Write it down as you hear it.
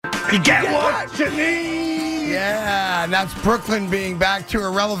You get what you need. Yeah, and that's Brooklyn being back to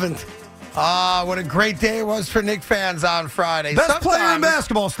irrelevant. What a great day it was for Knicks fans on Friday. Best player in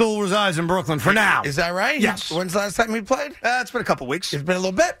basketball still resides in Brooklyn for now. Is that right? Yes. When's the last time he played? It's been a couple weeks. It's been a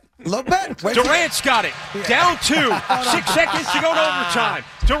little bit. Durant's got it. Down 2. 6 seconds to go to overtime.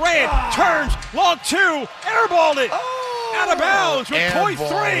 Durant turns, long 2, airballed it. Out of bounds with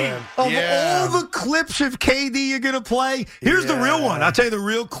 .3. Of all the clips of KD you're going to play, here's the real one. I'll tell you the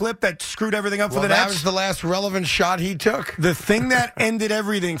real clip that screwed everything up for the Nets. That was the last relevant shot he took. The thing that ended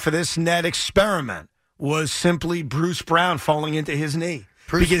everything for this net experiment was simply Bruce Brown falling into his knee.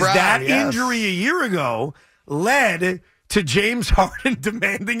 That injury a year ago led to James Harden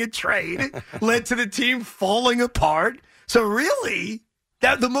demanding a trade, led to the team falling apart. So really,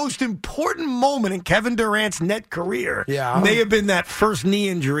 that the most important moment in Kevin Durant's net career may have been that first knee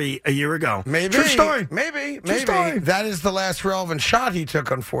injury a year ago. Maybe. True story. Maybe. Story. That is the last relevant shot he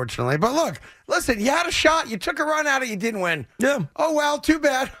took, unfortunately. But look, listen, you had a shot. You took a run at it. You didn't win. Yeah. Oh, well, too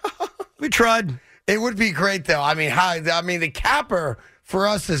bad. We tried. It would be great, though. I mean, the capper for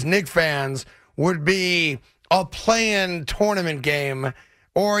us as Knicks fans would be a play-in tournament game,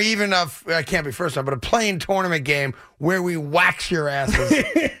 or even I can't be first time, but a play-in tournament game where we wax your asses.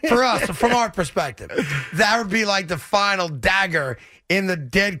 For us, from our perspective, that would be like the final dagger in the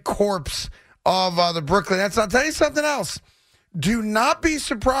dead corpse of the Brooklyn Nets. I'll tell you something else. Do not be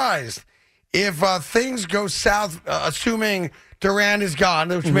surprised if things go south, assuming Durant is gone,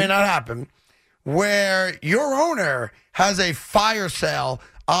 which may not happen, where your owner has a fire sale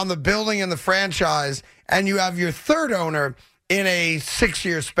on the building and the franchise, and you have your third owner in a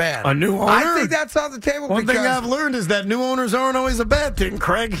 6-year span. A new owner? I think that's on the table. One thing I've learned is that new owners aren't always a bad thing,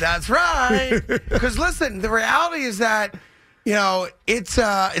 Craig. That's right. Because listen, the reality is that, it's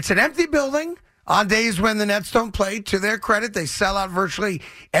an empty building on days when the Nets don't play. To their credit, they sell out virtually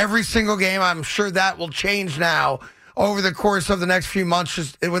every single game. I'm sure that will change now over the course of the next few months,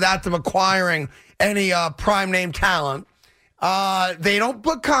 just without them acquiring any prime name talent. They don't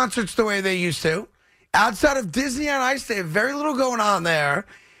book concerts the way they used to. Outside of Disney on Ice, they have very little going on there.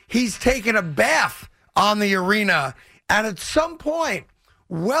 He's taken a bath on the arena. And at some point,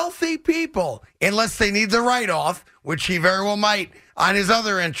 wealthy people, unless they need the write-off, which he very well might on his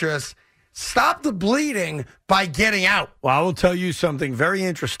other interests, stop the bleeding by getting out. Well, I will tell you something very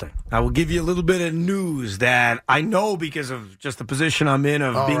interesting. I will give you a little bit of news that I know because of just the position I'm in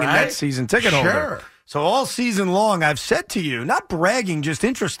of being a Nets season ticket holder. So all season long, I've said to you, not bragging, just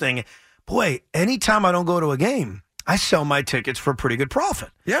interesting, boy, anytime I don't go to a game, I sell my tickets for a pretty good profit.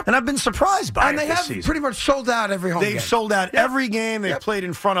 Yep. And I've been surprised by it this season. And they have pretty much sold out every home game. They've sold out every game. They've played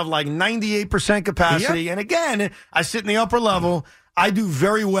in front of like 98% capacity. And again, I sit in the upper level. I do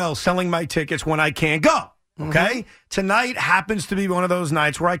very well selling my tickets when I can't go. Okay? Tonight happens to be one of those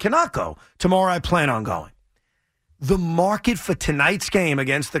nights where I cannot go. Tomorrow I plan on going. The market for tonight's game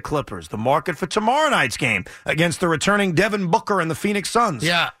against the Clippers, the market for tomorrow night's game against the returning Devin Booker and the Phoenix Suns,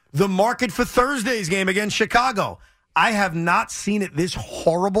 the market for Thursday's game against Chicago. I have not seen it this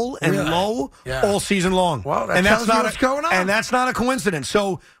horrible and low all season long. Well, that tells you what's going on. And that's not a coincidence.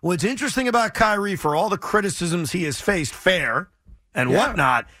 So what's interesting about Kyrie, for all the criticisms he has faced, fair and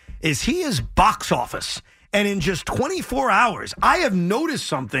whatnot, is he is box office. And in just 24 hours, I have noticed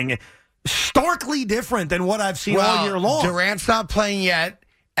something starkly different than what I've seen all year long. Durant's not playing yet,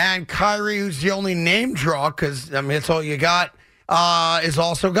 and Kyrie, who's the only name draw, because, it's all you got, is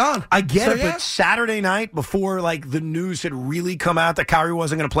also gone. I get it, but Saturday night, before, the news had really come out that Kyrie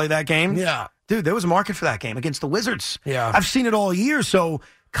wasn't going to play that game, dude, there was a market for that game against the Wizards. Yeah. I've seen it all year, so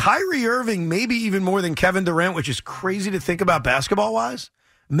Kyrie Irving, maybe even more than Kevin Durant, which is crazy to think about basketball-wise,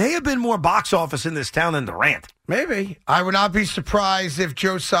 may have been more box office in this town than Durant. Maybe. I would not be surprised if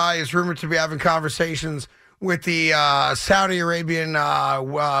Joe Tsai is rumored to be having conversations with the Saudi Arabian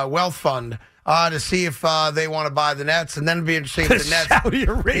Wealth Fund to see if they want to buy the Nets. And then it'd be interesting if the Nets. Saudi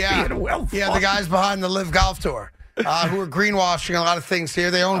Arabian Wealth Fund. Yeah, the guys behind the Live Golf Tour who are greenwashing a lot of things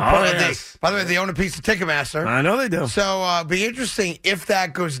here. They own by the way, they own a piece of Ticketmaster. I know they do. So it'd be interesting if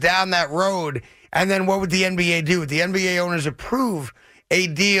that goes down that road. And then what would the NBA do? Would the NBA owners approve a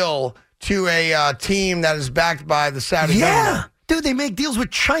deal to a team that is backed by the Saudi government? Dude, they make deals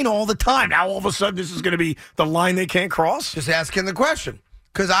with China all the time. Now, all of a sudden, this is going to be the line they can't cross? Just asking the question.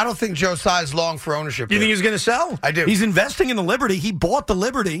 Because I don't think Joe Tsai is long for ownership. You think he's going to sell? I do. He's investing in the Liberty. He bought the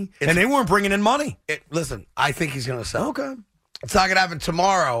Liberty, and they weren't bringing in money. Listen, I think he's going to sell. Okay. It's not going to happen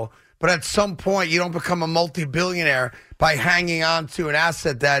tomorrow, but at some point, you don't become a multi-billionaire by hanging on to an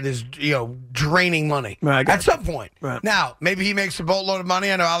asset that is, draining money. Right, at some point. Right. Now, maybe he makes a boatload of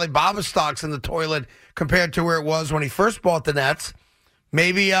money. I know Alibaba stock's in the toilet compared to where it was when he first bought the Nets.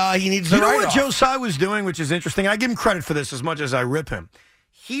 maybe he needs to You know write what off. Josiah was doing, which is interesting? I give him credit for this as much as I rip him.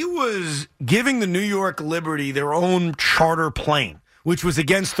 He was giving the New York Liberty their own charter plane, which was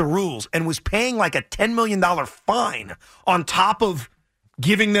against the rules, and was paying like a $10 million fine on top of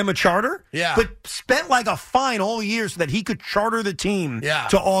giving them a charter. Yeah. But spent like a fine all year so that he could charter the team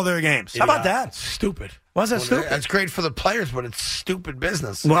to all their games. How about that? Stupid. Why is that stupid? That's great for the players, but it's stupid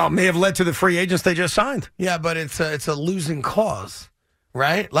business. Well, it may have led to the free agents they just signed. Yeah, but it's a losing cause,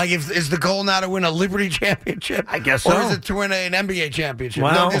 right? Like, is the goal now to win a Liberty championship? I guess Or so. is it to win an NBA championship?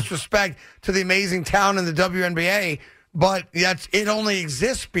 Well- No disrespect to the amazing talent in the WNBA, but it only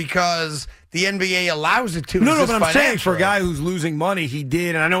exists because the NBA allows it to. No, exist but I'm saying for a financially. guy who's losing money, he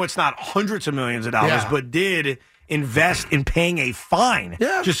did, and I know it's not hundreds of millions of dollars, Yeah. but did invest in paying a fine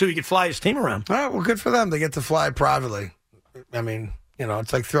just so he could fly his team around. All right, well, good for them. They get to fly privately. I mean,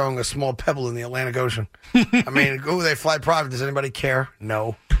 it's like throwing a small pebble in the Atlantic Ocean. I mean, they fly private. Does anybody care?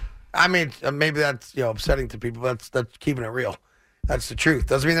 No. I mean, maybe that's upsetting to people. That's keeping it real. That's the truth.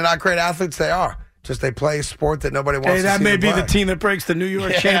 Doesn't mean they're not great athletes. They are. Just they play a sport that nobody wants to see. That may them be play. the team that breaks the New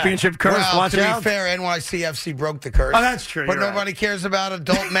York championship curse. Well, Watch to out. be fair, NYCFC broke the curse. Oh, that's true. But You're nobody cares about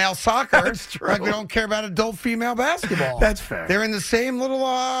adult male soccer. That's true. Like we don't care about adult female basketball. That's fair. They're in the same little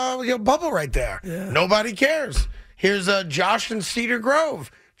bubble right there. Yeah. Nobody cares. Here's Josh in Cedar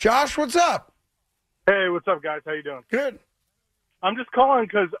Grove. Josh, what's up? Hey, what's up, guys? How you doing? Good. I'm just calling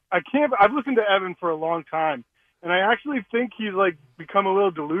because I've listened to Evan for a long time, and I actually think he's become a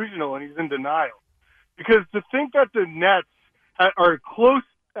little delusional and he's in denial. Because to think that the Nets are close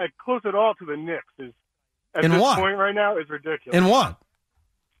at all to the Knicks is at In this what? point right now is ridiculous. In what?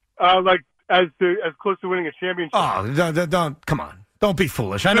 As close to winning a championship. Oh, don't come on. Don't be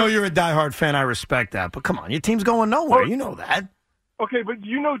foolish. I know you're a diehard fan. I respect that. But come on, your team's going nowhere. Well, You know that. Okay, but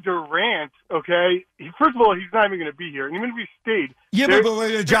Durant, okay, first of all, he's not even going to be here. And even if he stayed. Yeah,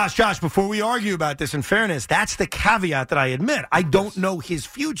 but Josh, before we argue about this, in fairness, that's the caveat that I admit. I don't know his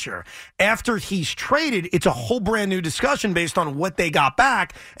future. After he's traded, it's a whole brand new discussion based on what they got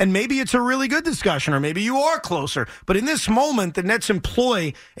back, and maybe it's a really good discussion, or maybe you are closer. But in this moment, the Nets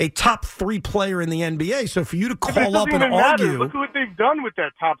employ a top 3 player in the NBA, so for you to call up and argue... Look at what they've done with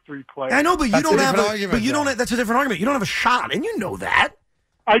that top 3 player. I know, but you That's don't a have different a... argument, But you don't. though. That's a different argument. You don't have a shot, and you know that.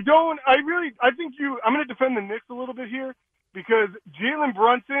 I think I'm going to defend the Knicks a little bit here because Jalen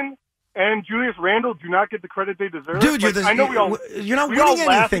Brunson and Julius Randle do not get the credit they deserve. Dude, you're not winning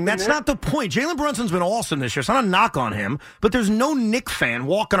anything. That's not the point. Jalen Brunson's been awesome this year. It's not a knock on him, but there's no Knick fan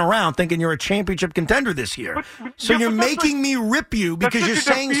walking around thinking you're a championship contender this year. So you're making me rip you because you're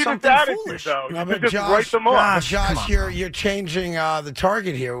saying something foolish. No, but just write them off. Josh, you're changing the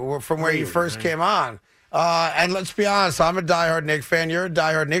target here from where you first came on. And let's be honest, I'm a diehard Knicks fan. You're a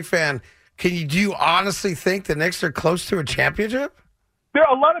diehard Knicks fan. Do you honestly think the Knicks are close to a championship? There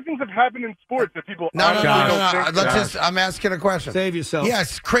are a lot of things that happen in sports that people No. don't think. I'm asking a question. Save yourself.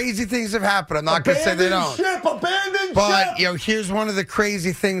 Yes, crazy things have happened. I'm not going to say they don't. Abandoned But, here's one of the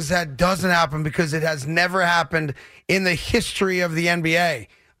crazy things that doesn't happen because it has never happened in the history of the NBA.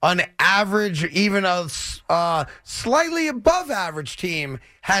 An average, even a slightly above average team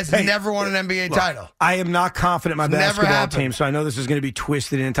has never won an NBA title. I am not confident in my It's never basketball happened. team, so I know this is going to be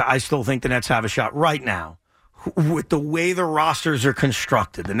twisted into I still think the Nets have a shot right now. With the way the rosters are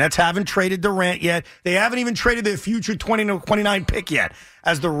constructed. The Nets haven't traded Durant yet. They haven't even traded their future 29 pick yet.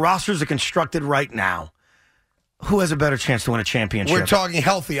 As the rosters are constructed right now, who has a better chance to win a championship? We're talking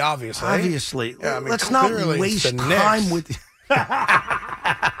healthy, obviously. Obviously. Yeah, I mean, let's not clearly it's waste the time Knicks. with...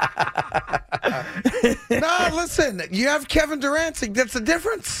 No, listen, you have Kevin Durant. That's the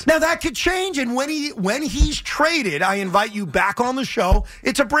difference. Now, that could change, and when he's traded, I invite you back on the show.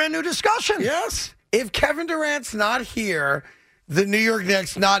 It's a brand new discussion. Yes. If Kevin Durant's not here, the New York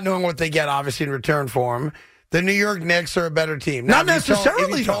Knicks, not knowing what they get, obviously, in return for him, the New York Knicks are a better team. Not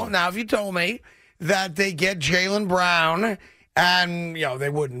necessarily, Now, if you told me that they get Jaylen Brown and, they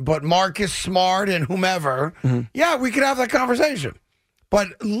wouldn't, but Marcus Smart and whomever, yeah, we could have that conversation. But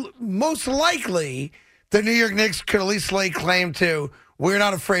most likely, the New York Knicks could at least lay claim to, we're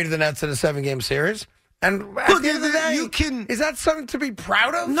not afraid of the Nets in a 7-game series. And at the end of the day, is that something to be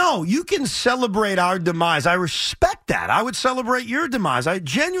proud of? No, you can celebrate our demise. I respect that. I would celebrate your demise. I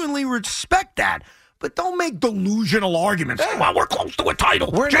genuinely respect that. But don't make delusional arguments. Yeah. Well, we're close to a title.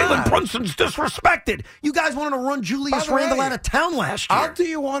 We're Jalen not. Brunson's disrespected. You guys wanted to run Julius By the Randle way, out of town last year. I'll do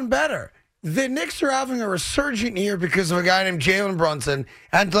you one better. The Knicks are having a resurgent year because of a guy named Jalen Brunson.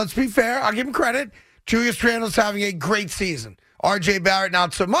 And let's be fair, I'll give him credit. Julius Randle's having a great season. R.J. Barrett,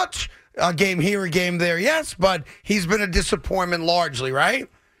 not so much. A game here, a game there, yes, but he's been a disappointment largely, right?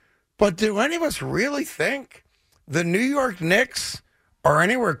 But do any of us really think the New York Knicks are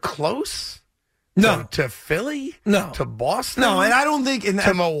anywhere close. No. To Philly? No. To Boston? No, and I don't think...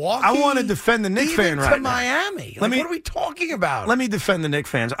 to Milwaukee? I want to defend the Knicks fan right now. to Miami. What are we talking about? Let me defend the Knicks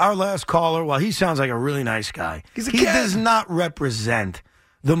fans. Our last caller, while he sounds like a really nice guy, he does not represent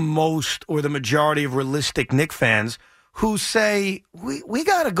the most or the majority of realistic Knicks fans who say, we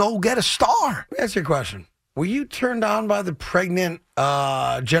got to go get a star. Let me ask you a question. Were you turned on by the pregnant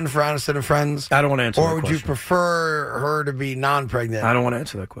Jennifer Aniston and Friends? I don't want to answer that question. Or would you prefer her to be non-pregnant? I don't want to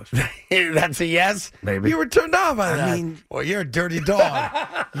answer that question. That's a yes? Maybe. You were turned on by that. I mean... Well, you're a dirty dog.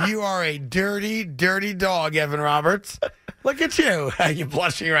 You are a dirty, dirty dog, Evan Roberts. Look at you. You're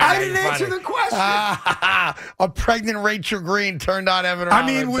blushing right now. I didn't answer the question. A pregnant Rachel Green turned on Evan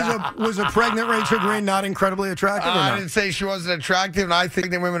Roberts. I mean, was a pregnant Rachel Green not incredibly attractive or not? I didn't say she wasn't attractive, and I think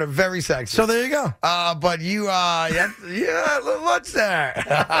that women are very sexy. So there you go. But you, yeah, what's there?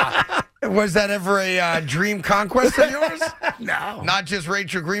 Was that ever a dream conquest of yours? No. Not just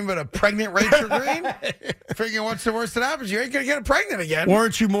Rachel Green, but a pregnant Rachel Green? Figuring what's the worst that happens? You ain't going to get her pregnant again.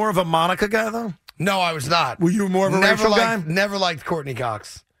 Weren't you more of a Monica guy, though? No, I was not. Were you more of a Rachel guy? Never liked Courtney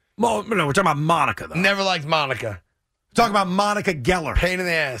Cox. No, we're talking about Monica, though. Never liked Monica. We're talking about Monica Geller. Pain in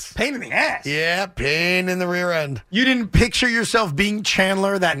the ass. Pain in the ass? Yeah, pain in the rear end. You didn't picture yourself being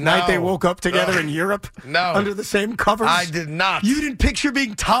Chandler that night they woke up together in Europe? No. Under the same covers? I did not. You didn't picture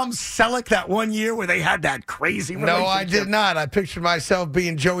being Tom Selleck that one year where they had that crazy relationship? No, I did not. I pictured myself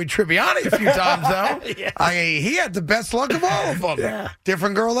being Joey Tribbiani a few times, though. Yes. He had the best luck of all of them. Yeah.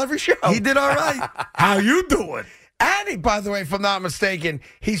 Different girl every show. He did all right. How you doing? And he, by the way, if I'm not mistaken,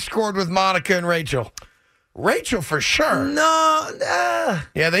 he scored with Monica and Rachel. Rachel for sure. No.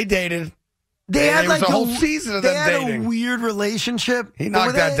 Yeah, they dated. They had like a whole season of them dating. They had a weird relationship. He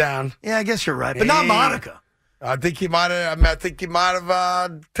knocked that down. Yeah, I guess you're right, but not Monica. I think he might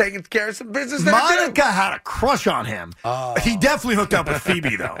have. Taken care of some business. Monica had a crush on him. He definitely hooked up with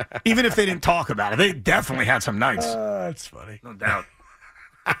Phoebe, though. Even if they didn't talk about it, they definitely had some nights. That's funny, no doubt.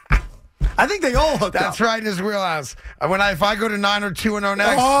 I think they all hooked up. That's right in his wheelhouse. If I go to 9 or 2-0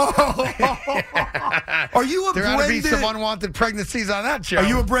 next, are you a there ought to be some unwanted pregnancies on that show. Are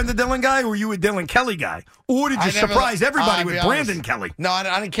you a Brenda Dillon guy, or were you a Dylan Kelly guy, or did you surprise everybody with Brandon Kelly? No,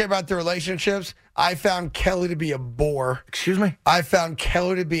 I didn't care about the relationships. I found Kelly to be a bore. Excuse me? I found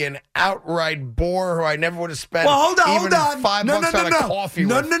Kelly to be an outright bore who I never would have spent hold on. $5 on a coffee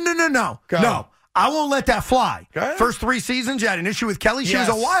with. No. No. I won't let that fly. First 3 seasons, you had an issue with Kelly. She was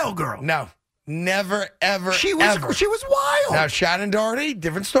a wild girl. No. Never, ever, She was wild. Now, Shannon Doherty,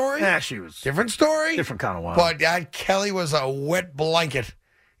 different story. Yeah, she was. Different story. Different kind of wild. But Kelly was a wet blanket.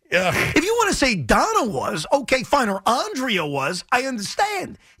 Ugh. If you want to say Donna was, okay, fine, or Andrea was, I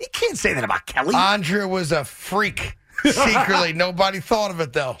understand. You can't say that about Kelly. Andrea was a freak. Secretly, nobody thought of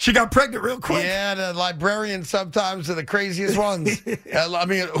it, though. She got pregnant real quick. Yeah, the librarians sometimes are the craziest ones.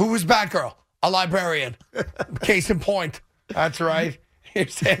 Who was Batgirl? A librarian. Case in point. That's right.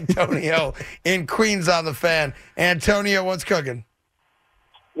 Here's Antonio in Queens on the Fan. Antonio, what's cooking?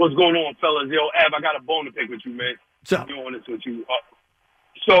 What's going on, fellas? Yo, Ev, I got a bone to pick with you, man. So, doing this with you.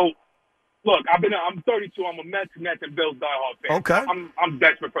 So, look, I'm 32. I'm a Mets and Bills diehard fan. Okay. I'm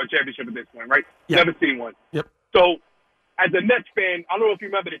desperate for a championship at this point, right? Yep. Never seen one. Yep. So, as a Mets fan, I don't know if you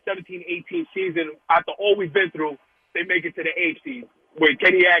remember the 17-18 season. After all we've been through, they make it to the AFC. With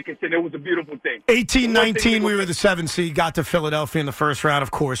Kenny Atkinson, it was a beautiful thing. 18-19, we were the 7th seed, got to Philadelphia in the first round,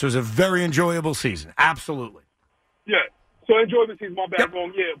 of course. It was a very enjoyable season. Absolutely. Yeah. So enjoyable season, my bad,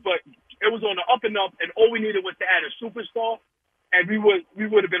 wrong year. But it was on the up and up, and all we needed was to add a superstar, and we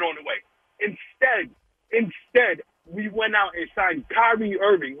would have been on the way. Instead, we went out and signed Kyrie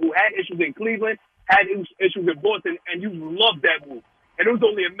Irving, who had issues in Cleveland, had issues in Boston, and you loved that move. And it was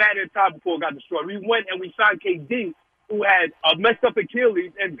only a matter of time before it got destroyed. We went and we signed KD, who had a messed up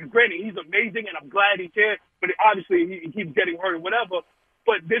Achilles, and granted, he's amazing, and I'm glad he's here, but obviously he keeps getting hurt or whatever.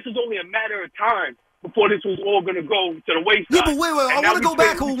 But this is only a matter of time before this was all going to go to the wayside. Yeah, but wait. I want to go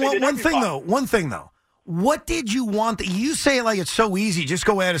back one thing, though. What did you want? You say it like it's so easy, just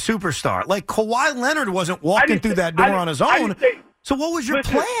go add a superstar. Like Kawhi Leonard wasn't walking through that door on his own. So what was your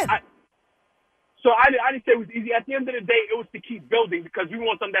plan? I didn't say it was easy. At the end of the day, it was to keep building because we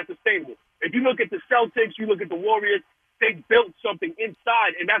want something that's sustainable. If you look at the Celtics, you look at the Warriors, they built something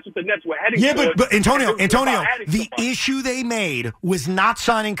inside, and that's what the Nets were heading towards. Yeah, but Antonio, the issue they made was not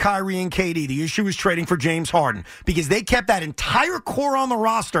signing Kyrie and KD. The issue was trading for James Harden because they kept that entire core on the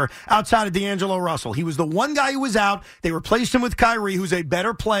roster outside of D'Angelo Russell. He was the one guy who was out. They replaced him with Kyrie, who's a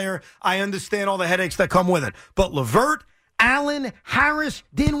better player. I understand all the headaches that come with it. But LeVert, Allen, Harris,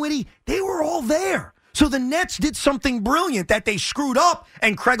 Dinwiddie, they were all there. So the Nets did something brilliant that they screwed up,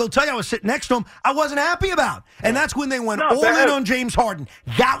 and Craig will tell you, I was sitting next to him, I wasn't happy about. And that's when they went all in on James Harden.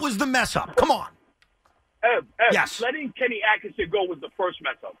 That was the mess up. Come on. Yes. Letting Kenny Atkinson go was the first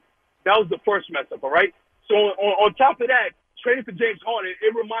mess up. That was the first mess up, all right? So on top of that, trading for James Harden,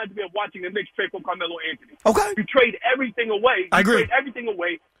 it reminds me of watching the Knicks trade for Carmelo Anthony. Okay. You trade everything away. I agree. Trade everything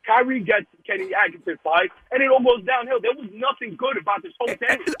away. Kyrie gets Kenny Atkinson fired, and it all goes downhill. There was nothing good about this whole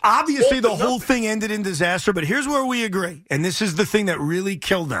thing. Obviously, the whole thing ended in disaster, but here's where we agree, and this is the thing that really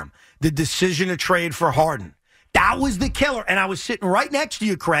killed them, the decision to trade for Harden. That was the killer, and I was sitting right next to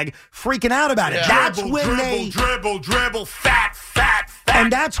you, Craig, freaking out about it. Yeah. That's when they dribble, fat.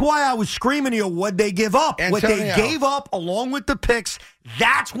 And that's why I was screaming to you what they give up. What they Antonio. gave up along with the picks,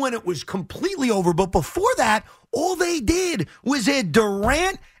 that's when it was completely over. But before that, all they did was add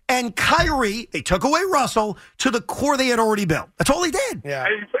Durant and Kyrie. They took away Russell to the core they had already built. That's all they did. Yeah.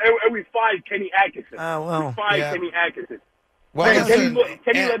 And we fired Kenny Atkinson. We fired Kenny Atkinson. Well, Kenny listen,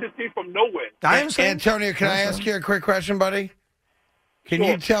 led this team from nowhere. I understand. Antonio, can I ask you a quick question, buddy? Can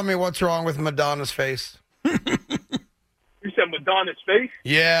Sure. you tell me what's wrong with Madonna's face? You said Madonna's face?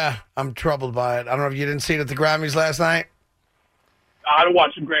 Yeah, I'm troubled by it. I don't know if you didn't see it at the Grammys last night. I don't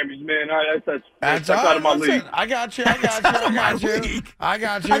watch the Grammys, man. That's out of my league. I got you. I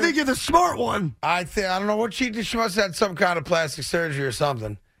got you. I think you're the smart one. I don't know what she did. She must have had some kind of plastic surgery or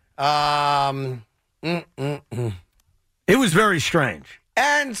something. It was very strange.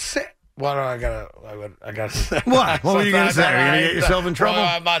 And what do I gotta say? What? What were you going to say? Are you going to get yourself in trouble?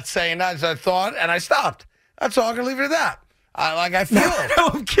 Well, I'm not saying that as I thought, and I stopped. That's all. I'm going to leave it at that. I feel it. No,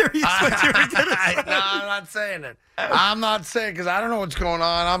 I'm curious what you were going to say. No, I'm not saying it. I'm not saying because I don't know what's going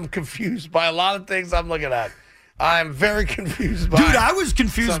on. I'm confused by a lot of things I'm looking at. I'm very confused by Dude, I was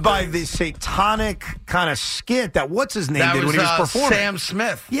confused by things. the satanic kind of skit that what's his name that did was, when he was performing. Sam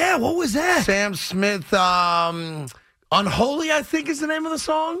Smith. Yeah, what was that? Sam Smith, Unholy, I think is the name of the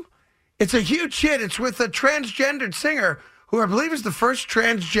song. It's a huge hit. It's with a transgendered singer who I believe is the first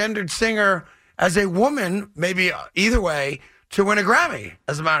transgendered singer as a woman, maybe either way, to win a Grammy,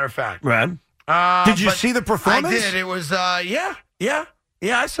 as a matter of fact. Right. Did you see the performance? I did. It was, yeah,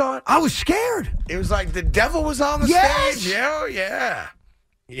 I saw it. I was scared. It was like the devil was on the Yes! stage. Yeah.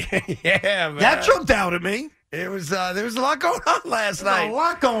 Yeah, man. That jumped out at me. It was, there was a lot going on last night. There's a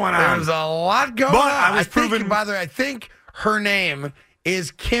lot going There on. was a lot going But on. I was think, proven- by the way, I think her name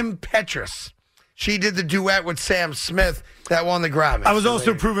is Kim Petras. She did the duet with Sam Smith that won the Grammy. I was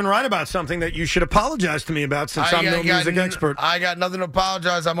also proven right about something that you should apologize to me about since I'm no music expert. I got nothing to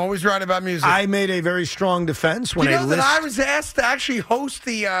apologize. I'm always right about music. I made a very strong defense when you a know list. that I was asked to actually host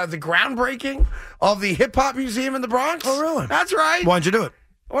the groundbreaking of the Hip Hop Museum in the Bronx? Oh, really? That's right. Why'd you do it?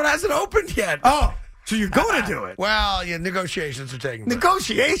 Well, it hasn't opened yet. Oh, so you're going to do it? Well, yeah, negotiations are taking place.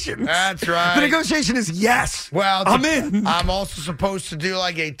 Negotiations. That's right. The negotiation is yes. Well, I'm in. I'm also supposed to do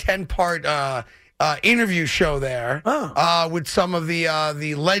like a 10-part interview show there with some of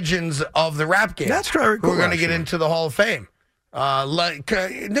the legends of the rap game. That's very cool, Who are going to get actually. into the Hall of Fame.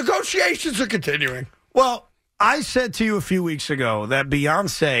 Negotiations are continuing. Well, I said to you a few weeks ago that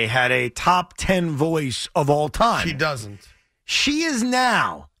Beyonce had a top 10 voice of all time. She doesn't. She is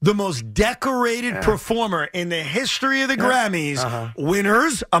now the most decorated performer in the history of the Grammys.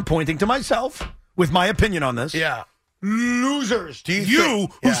 Winners, I'm pointing to myself with my opinion on this. Yeah. Losers. Do you you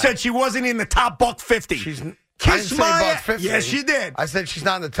think- who yeah. said she wasn't in the top buck 50. I didn't Kiss say my about 50. Yes, you did. I said she's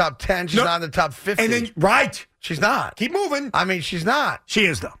not in the top 10. She's No. not in the top 50. And then right. she's not. Keep moving. I mean, she's not. She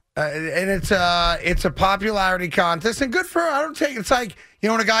is though. And it's a popularity contest, and good for her. I don't take it's like, you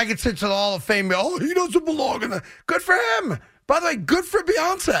know, when a guy gets into the Hall of Fame, oh, he doesn't belong in the. Good for him. By the way, good for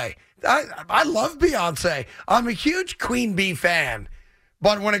Beyonce. I love Beyonce. I'm a huge Queen Bee fan,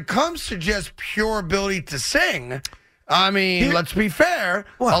 but when it comes to just pure ability to sing, I mean, let's be fair.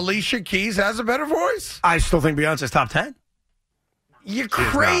 What? Alicia Keys has a better voice. I still think Beyonce's top 10. You're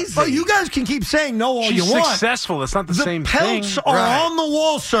crazy. But you guys can keep saying no all She's you want. successful. It's not the The same thing. pelts are Right. on the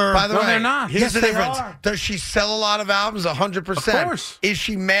wall, sir. By the No, way, they're not. Here's Yes, the they difference. are. Does she sell a lot of albums? 100%. Of course. Is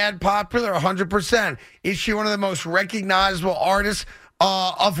she mad popular? 100%. Is she one of the most recognizable artists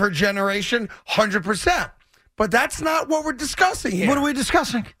of her generation? 100%. But that's not what we're discussing here. What are we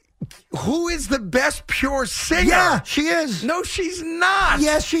discussing? Who is the best pure singer? Yeah, she is. No, she's not.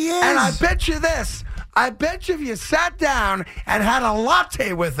 Yes, she is. And I bet you this. I bet you if you sat down and had a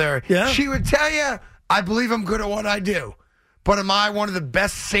latte with her, Yeah. she would tell you, I believe I'm good at what I do. But am I one of the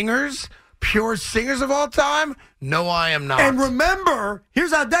best singers? pure singers of all time? No, I am not. And remember,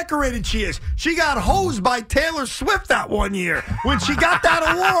 here's how decorated she is. She got hosed by Taylor Swift that one year when she got that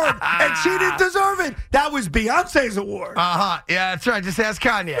award, and she didn't deserve it. That was Beyonce's award. Yeah, that's right. Just ask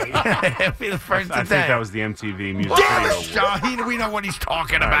Kanye. He'll be the first to I think that was the MTV Music Video. We know what he's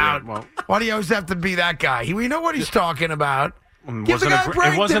talking about. Well, Why do you always have to be that guy? We know what he's talking about. Give the wasn't guy a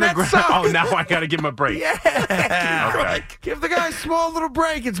break. It wasn't a the great. Nets suck. Oh, now I got to give him a break. Yeah. Give the guy a small little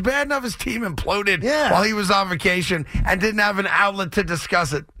break. It's bad enough his team imploded while he was on vacation and didn't have an outlet to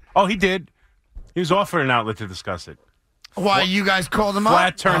discuss it. Oh, he did. He was offered an outlet to discuss it. Why, you guys called him up?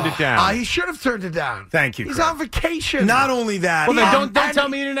 Flat turned it down. He should have turned it down. Thank you, He's Craig. on vacation. Not only that. Well, then don't tell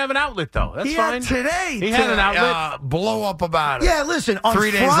me he didn't have an outlet, though. That's he fine. had today He to had an outlet. blow up about it. Yeah, listen, on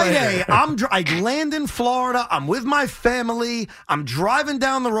 3 days Friday, later. I land in Florida. I'm with my family. I'm driving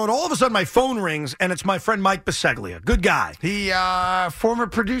down the road. All of a sudden, my phone rings, and it's my friend Mike Biseglia. Good guy. The former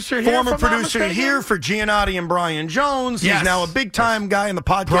producer here. Former if I'm not producer mistaken? here for Giannotti and Brian Jones. Yes. He's now a big-time guy in the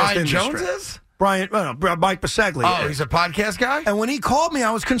podcast Brian industry. Jones is? Mike Biseglia. Oh, he's a podcast guy? And when he called me,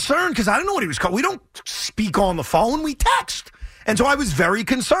 I was concerned because I didn't know what he was called. We don't speak on the phone. We text. And so I was very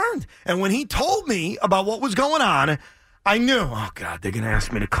concerned. And when he told me about what was going on, I knew, oh, God, they're going to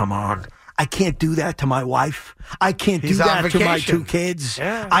ask me to come on. I can't do that to my wife. I can't do that to my 2 kids.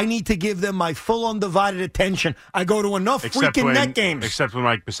 Yeah. I need to give them my full undivided attention. I go to enough freaking net games. Except when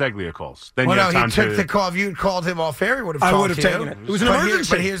Mike Biseglia calls. Then Well, you no, have time he took to, the call. If you had called him off air, he would have I talked would have to taken you. it. It was an But emergency.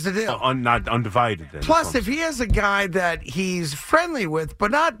 But here's the deal. not undivided. Then. Plus, if he has a guy that he's friendly with, but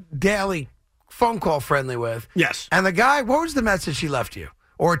not daily phone call friendly with. Yes. And the guy, what was the message he left you?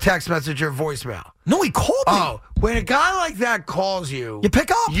 Or a text message or voicemail? No, he called me. Oh, when a guy like that calls you, You pick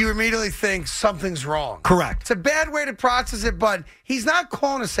up. You immediately think something's wrong. Correct. It's a bad way to process it, but he's not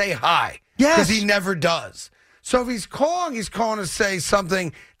calling to say hi. Yes. Because he never does. So if he's calling to say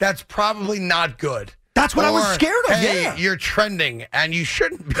something that's probably not good. That's what I was Or, scared of, hey, yeah. you're trending, and you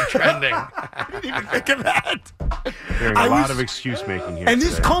shouldn't be trending. I didn't even think of that. Hearing I a lot was- of excuse making here. And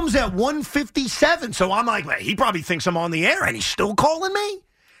this today. comes at 1:57, so I'm like, he probably thinks I'm on the air, and he's still calling me?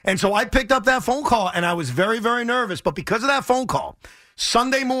 And so I picked up that phone call, and I was very, very nervous. But because of that phone call,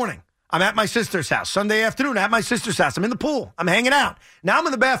 Sunday morning, I'm at my sister's house. Sunday afternoon, at my sister's house. I'm in the pool. I'm hanging out. Now I'm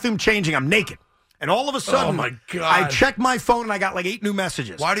in the bathroom changing. I'm naked. And all of a sudden, Oh, my God. I check my phone, and I got like 8 new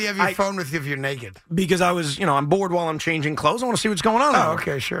messages. Why do you have your phone with you if you're naked? Because I was, I'm bored while I'm changing clothes. I want to see what's going on. Oh,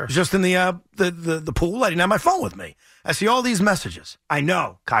 okay, sure. I was just in the pool. I didn't have my phone with me. I see all these messages. I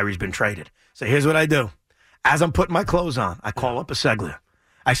know Kyrie's been traded. So here's what I do. As I'm putting my clothes on, I call up Biseglia.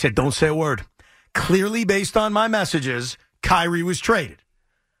 I said, don't say a word. Clearly, based on my messages, Kyrie was traded.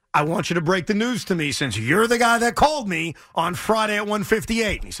 I want you to break the news to me since you're the guy that called me on Friday at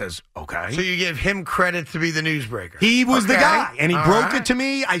 1:58. And he says, okay. So you give him credit to be the newsbreaker. He was the Okay. guy, and he All broke right. it to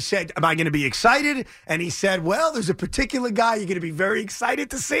me. I said, am I going to be excited? And he said, well, there's a particular guy you're going to be very excited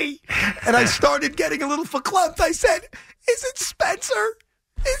to see. And I started getting a little verklempt. I said, is it Spencer?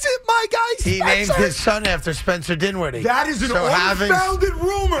 Is it my guy, Spencer? He named his son after Spencer Dinwiddie. That is an So unfounded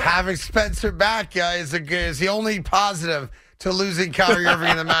rumor. Having Spencer back is the only positive to losing Kyrie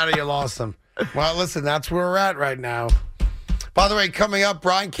Irving in the manner you lost him. Well, listen, that's where we're at right now. By the way, coming up,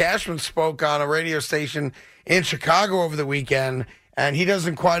 Brian Cashman spoke on a radio station in Chicago over the weekend, and he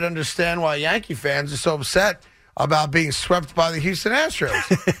doesn't quite understand why Yankee fans are so upset about being swept by the Houston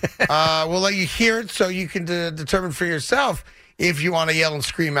Astros. We'll let you hear it so you can determine for yourself if you want to yell and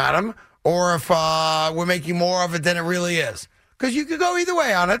scream at him or if we're making more of it than it really is. Because you could go either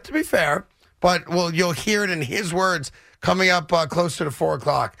way on it, to be fair. But you'll hear it in his words coming up closer to 4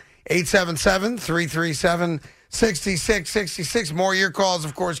 o'clock. 877-337-6666. More of your calls,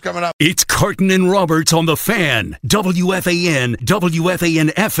 of course, coming up. It's Carton and Roberts on The Fan, WFAN,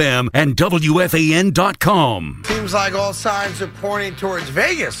 WFAN-FM, and WFAN.com. Seems like all signs are pointing towards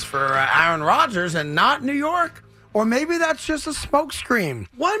Vegas for Aaron Rodgers and not New York. Or maybe that's just a smokescreen.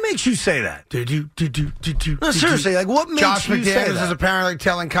 What makes you say that? No, No, seriously, like what makes Josh you say McDaniels that? is apparently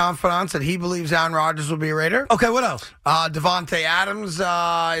telling confidants that he believes Aaron Rodgers will be a Raider. Okay, what else? Devontae Adams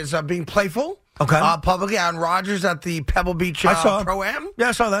is being playful. Okay. Publicly, Aaron Rodgers at the Pebble Beach I saw it. Pro-Am. Yeah,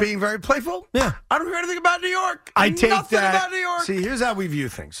 I saw that. Being very playful. Yeah. I don't hear anything about New York. I take Nothing that. about New York. See, here's how we view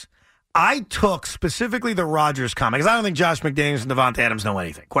things. I took specifically the Rodgers comment because I don't think Josh McDaniels and Devontae Adams know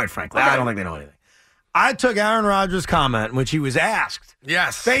anything, quite frankly. I don't think they know anything. I took Aaron Rodgers' comment in which he was asked,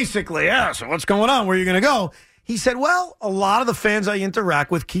 Yes. basically, so what's going on? Where are you going to go? He said, well, a lot of the fans I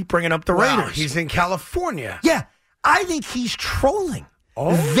interact with keep bringing up the Wow, Raiders. he's in California. Yeah, I think he's trolling.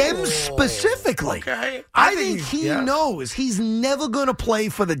 Them specifically. Okay. I think he knows he's never going to play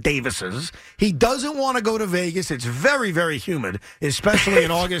for the Davises. He doesn't want to go to Vegas. It's very, very humid, especially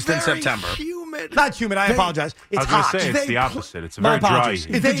in August and September. Humid. Not humid. I apologize. It's I was hot. going to say, it's the opposite. It's a My very dry apologies.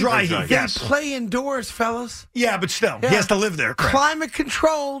 heat. It's a dry heat, They yes. play indoors, fellas. Yeah, but still, Yeah. he has to live there. Craig. Climate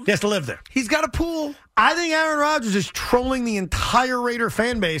controlled. He has to live there. He's got a pool. I think Aaron Rodgers is trolling the entire Raider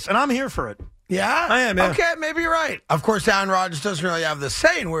fan base, and I'm here for it. Yeah? I am, yeah. Okay, maybe you're right. Of course, Aaron Rodgers doesn't really have the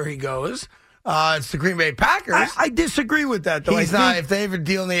say in where he goes. It's the Green Bay Packers. I disagree with that, though. He's not. If they have a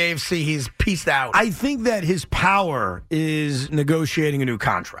deal in the AFC, he's pieced out. I think that his power is negotiating a new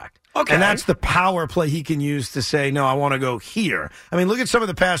contract. Okay. And that's the power play he can use to say, no, I want to go here. I mean, look at some of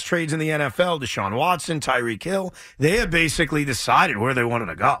the past trades in the NFL. Deshaun Watson, Tyreek Hill. They have basically decided where they wanted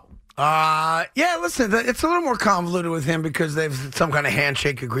to go. Yeah, listen, it's a little more convoluted with him because they've some kind of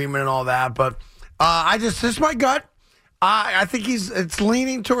handshake agreement and all that. But this is my gut. I think it's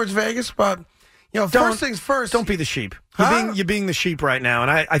leaning towards Vegas, but first things first. Don't be the sheep. Huh? You're being the sheep right now,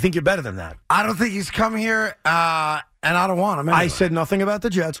 and I think you're better than that. I don't think he's come here, and I don't want him. Anyway. I said nothing about the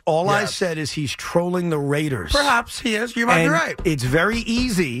Jets. All I Yes. said is he's trolling the Raiders. Perhaps he is. You might be And right. it's very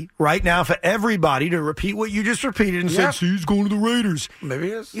easy right now for everybody to repeat what you just repeated and Yep. said, see, he's going to the Raiders. Maybe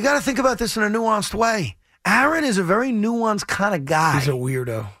he is. You got to think about this in a nuanced way. Aaron is a very nuanced kind of guy. He's a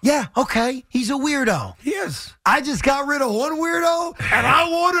weirdo. Yeah, okay. He's a weirdo. He is. I just got rid of one weirdo, and I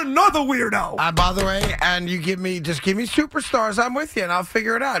want another weirdo. By the way, and you give me superstars. I'm with you, and I'll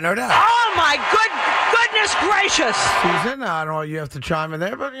figure it out. No doubt. Oh, my goodness gracious. Susan, I don't know. You have to chime in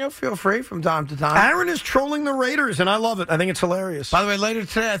there, but feel free from time to time. Aaron is trolling the Raiders, and I love it. I think it's hilarious. By the way, later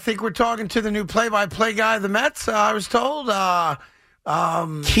today, I think we're talking to the new play-by-play guy of the Mets. I was told.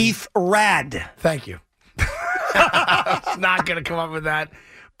 Keith Rad. Thank you. It's not going to come up with that.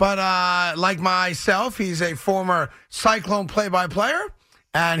 But like myself, he's a former Cyclone play-by-player,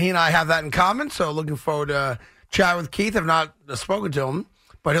 and he and I have that in common. So looking forward to chat with Keith. I've not spoken to him,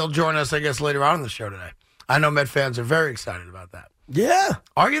 but he'll join us, I guess, later on in the show today. I know Met fans are very excited about that. Yeah.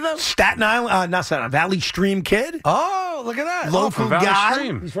 Are you, though? Staten Island, not Staten Island, Valley Stream kid. Oh, look at that. Local from Valley guy.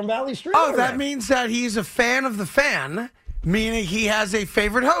 Stream. He's from Valley Stream. Oh, that means that he's a fan of the fan, meaning he has a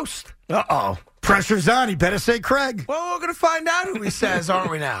favorite host. Uh-oh. Pressure's on. He better say Craig. Well, we're going to find out who he says,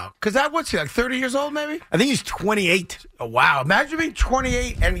 aren't we now? Because what's he, like 30 years old, maybe? I think he's 28. Oh, wow. Imagine being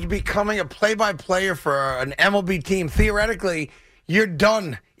 28 and becoming a play-by-player for an MLB team. Theoretically, you're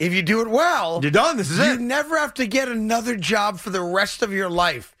done. If you do it well, You're done. This is you it. never have to get another job for the rest of your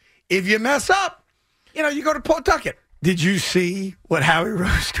life. If you mess up, you go to Pawtucket. Did you see what Howie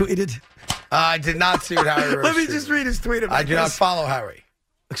Rose tweeted? I did not see what Harry Rose Let me tweeted. just read his tweet about I do not this. follow Harry.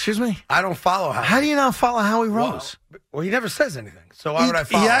 Excuse me? I don't follow Harry. How do you not follow Howie Rose? Well, he never says anything. So why would I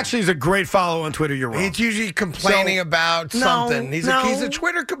follow He him? actually is a great follow on Twitter. You're wrong. He's usually complaining about something. He's a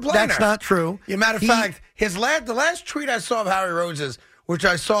Twitter complainer. That's not true. As a matter of fact, the last tweet I saw of Harry Rose's, which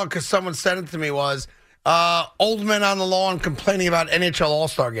I saw because someone sent it to me, was old men on the lawn complaining about NHL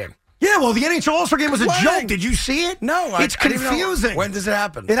All-Star Game. Yeah, well, the NHL All-Star Game was a Complaining. joke. Did you see it? No, It's I didn't even know. confusing. When does it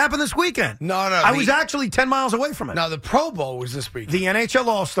happen? It happened this weekend. No, I was actually 10 miles away from it. No, the Pro Bowl was this week. The NHL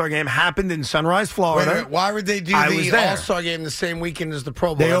All-Star Game happened in Sunrise, Florida. Why would they do I was the there. All-Star Game the same weekend as the Pro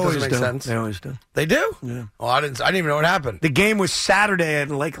Bowl? They That always doesn't do. make sense. They always do. They do? Yeah. Oh, I didn't even know what happened. The game was Saturday at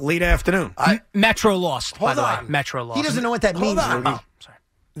late afternoon. Metro lost, by Hold the way. on. Metro lost. He doesn't know what that Hold means. on. Rudy. Sorry.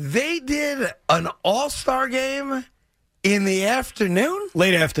 They did an All-Star Game in the afternoon?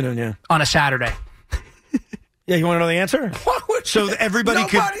 Late afternoon, yeah. On a Saturday. Yeah, you want to know the answer? What would So everybody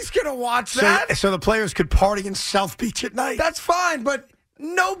could- Nobody's going to watch that. So the players could party in South Beach at night. That's fine, but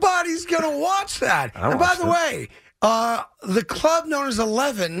nobody's going to watch that. I And by watched the way, the club known as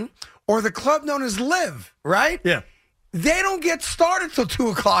 11 or the club known as Live, right? Yeah. They don't get started till 2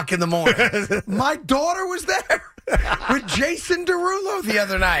 o'clock in the morning. My daughter was there with Jason Derulo the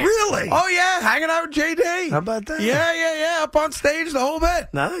other night. Really? Oh, yeah, hanging out with JD. How about that? Yeah, up on stage the whole bit.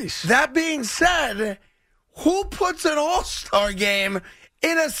 Nice. That being said, who puts an All-Star game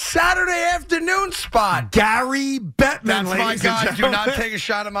in a Saturday afternoon spot? Gary Bettman, That's my ladies guy. and Do not gentlemen. take a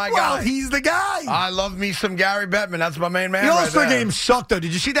shot at my Well, guy. he's the guy. I love me some Gary Bettman. That's my main man. The right All-Star there. game sucked, though.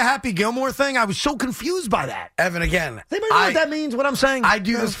 Did you see the Happy Gilmore thing? I was so confused by that. Evan, again. Anybody know what that means, what I'm saying? I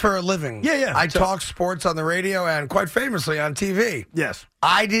do this for a living. Yeah. I talk sports on the radio and quite famously on TV. Yes.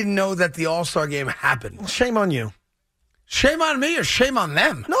 I didn't know that the All-Star game happened. Shame on you. Shame on me or shame on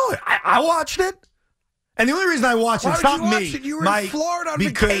them? No, I watched it. And the only reason I watch Why it's would not you watch me. it? You were in Florida on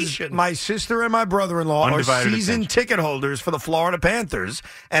because vacation. My sister and my brother-in-law are Undivided season attention. ticket holders for the Florida Panthers,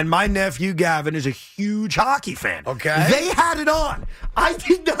 and my nephew Gavin is a huge hockey fan. Okay. They had it on. I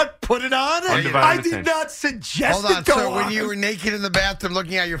did not put it on. Undivided I did attention. not suggest Hold on. it go So on. when you were naked in the bathroom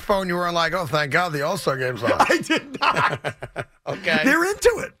looking at your phone, you weren't like, oh, thank God the All-Star game's on. I did not. Okay. They're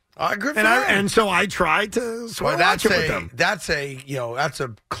into it. All right, good for And them. and so I tried to Well, watch it with them. that's a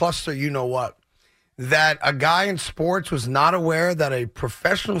cluster. You know what? That a guy in sports was not aware that a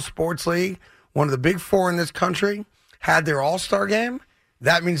professional sports league, one of the big four in this country, had their All-Star game.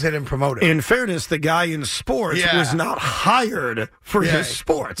 That means they didn't promote it. In fairness, the guy in sports Yeah. was not hired for his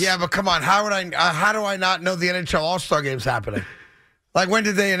sports. Yeah, but come on, how do I not know the NHL All-Star game's happening? Like, when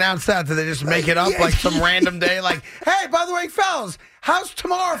did they announce that? Did they just make it up like some random day? Like, hey, by the way, fellas, how's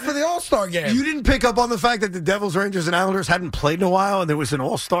tomorrow for the All-Star game? You didn't pick up on the fact that the Devils, Rangers, and Islanders hadn't played in a while, and there was an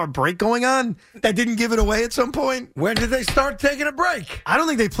all-star break going on that didn't give it away at some point? When did they start taking a break? I don't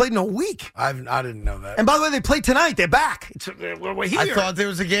think they played in a week. I didn't know that. And by the way, they played tonight. They're back. We're here. I thought there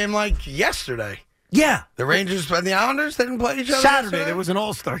was a game like yesterday. Yeah. The Rangers and the Islanders didn't play each other Saturday, yesterday? there was an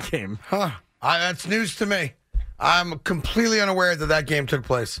all-star game. Huh. That's news to me. I'm completely unaware that game took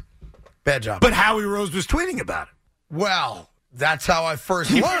place. Bad job. But Howie Rose was tweeting about it. Well, that's how I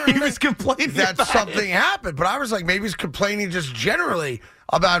first learned He was complaining that about something happened. But I was like, maybe he's complaining just generally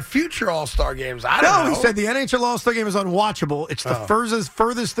about future All-Star games. I don't know. No, he said the NHL All-Star game is unwatchable. It's the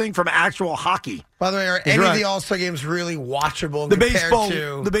furthest thing from actual hockey. By the way, are He's any right. of the All-Star games really watchable The compared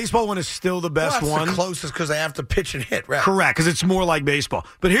to... baseball one is still the best well, that's one. the closest because they have to pitch and hit, right? Correct, because it's more like baseball.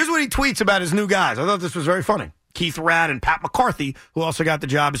 But here's what he tweets about his new guys. I thought this was very funny. Keith Radd and Pat McCarthy, who also got the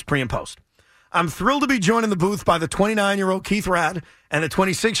job as pre and post. I'm thrilled to be joined in the booth by the 29-year-old Keith Radd and the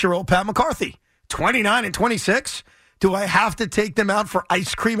 26-year-old Pat McCarthy. 29 and 26? Do I have to take them out for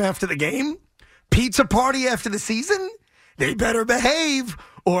ice cream after the game? Pizza party after the season? They better behave,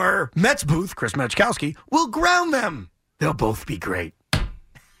 or Mets booth, Chris Metchkowski, will ground them. They'll both be great.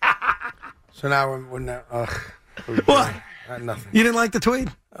 So now we're not... What? Nothing. You didn't like the tweet?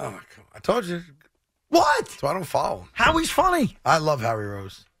 Oh, my God. I told you. What? So I don't follow him. Howie's funny. I love Howie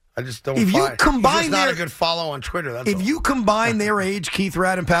Rose. I just don't. If you find, combine he's just not their- a good follow on Twitter. That's If all. you combine their age, Keith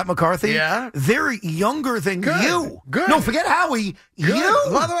Radd and Pat McCarthy, Yeah. they're younger than Good. you. Good. No, forget Howie. Good. You.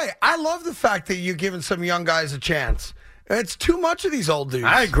 By the way, I love the fact that you're giving some young guys a chance. It's too much of these old dudes.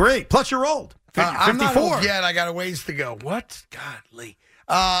 I agree. Plus, you're old. I'm not 54. old yet. I got a ways to go. What? Godly.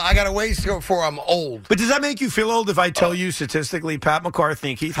 I got a ways to go before I'm old. But does that make you feel old if I tell you statistically Pat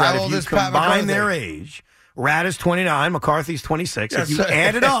McCarthy and Keith How Radd, if old you is Pat combine McCarthy? their age, Radd is 29, McCarthy's 26. Yeah, If you so-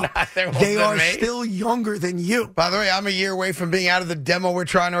 add it up, They're older they than are me. still younger than you. By the way, I'm a year away from being out of the demo we're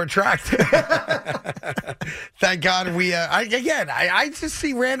trying to attract. Thank God I just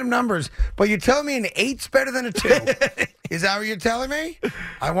see random numbers. But you're telling me an 8's better than a 2. Is that what you're telling me?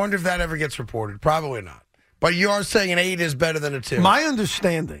 I wonder if that ever gets reported. Probably not. But you are saying an 8 is better than a 2. My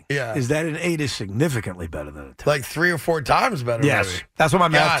understanding Yeah. is that an 8 is significantly better than a 2. Like 3 or 4 times better. Yes. maybe. That's what my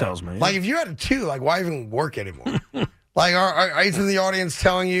math God. tells me. Like if you had a 2, like why even work anymore? Like are isn't the audience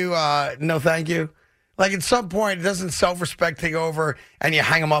telling you no thank you? Like at some point doesn't self-respect take over and you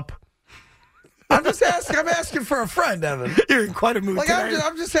hang them up? I'm just asking. I'm asking for a friend, Evan. You're in quite a mood Like today.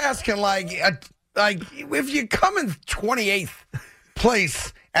 I'm just asking. Like if you come in 28th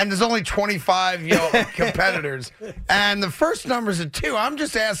place and there's only 25 competitors and the first number's a 2, I'm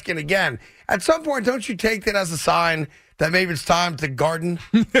just asking again. At some point, don't you take that as a sign that maybe it's time to garden?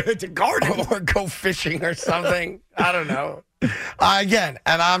 to garden. Or go fishing or something. I don't know. Again,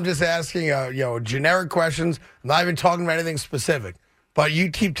 and I'm just asking, generic questions. I'm not even talking about anything specific. But you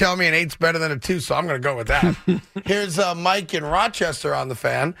keep telling me an 8's better than a 2, so I'm going to go with that. Here's Mike in Rochester on the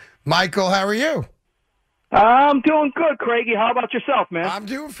fan. Michael, how are you? I'm doing good, Craigie. How about yourself, man? I'm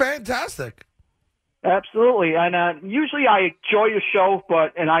doing fantastic. Absolutely. And usually I enjoy your show,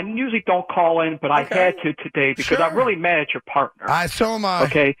 and I usually don't call in, but I had to today because Sure. I'm really mad at your partner. So am I.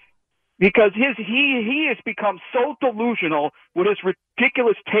 Okay. Because he has become so delusional with his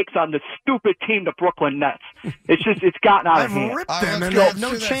ridiculous takes on the stupid team, the Brooklyn Nets. It's gotten out of I've hand. ripped All right, them, let's and go. they have no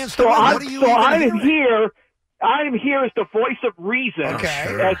Let's do chance this. to So win. I'm, What are you so even I'm hearing? here. I'm here as the voice of reason. Okay.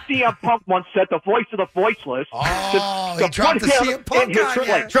 Sure. As CM Punk once said, the voice of the voiceless. Oh, The he dropped the one CM Punk in his on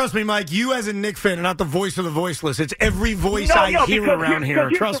triple you. A. Trust me, Mike, you as a Knick fan are not the voice of the voiceless. It's every voice No, I no, hear because around here.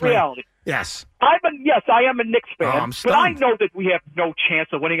 here's Trust the me. reality. Yes. I am a Knicks fan, Oh, I'm but I stunned. know that we have no chance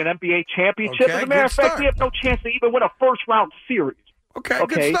of winning an NBA championship. Okay, As a matter of good fact, start. we have no chance to even win a first-round series. Okay,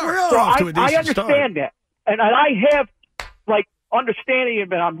 Okay, good start. We're so off to a I decent understand that, and I have understanding,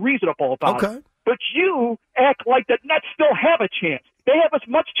 and I'm reasonable about Okay. it. But you act like the Nets still have a chance. They have as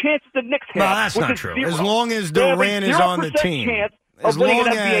much chance as the Knicks have. No, that's not true. Zero. As long as They have a Durant is on the 0% team. chance As of winning long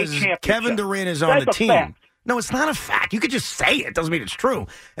an NBA as championship. Kevin Durant is on the That's a team. fact. No, it's not a fact. You could just say it. Doesn't mean it's true.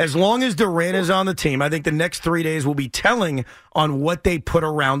 As long as Durant is on the team, I think the next 3 days will be telling on what they put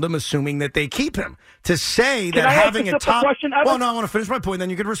around him, assuming that they keep him. To say that I ask having a a simple top... question, Evan? Well, no, I want to finish my point, then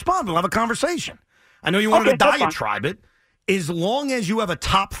you can respond. We'll have a conversation. I know you wanted Okay, to that's fine. diatribe it. As long as you have a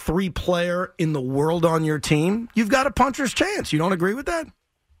top 3 player in the world on your team, you've got a puncher's chance. You don't agree with that?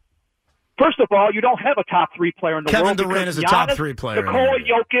 First of all, you don't have a top 3 player in the Kevin world. Durant because is a top Giannis, 3 player in the Nikola NBA.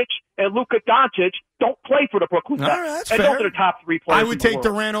 Jokic and Luka Doncic don't play for the Brooklyn Nets. All right, that's and fair. those are the top 3 players I in would the take world.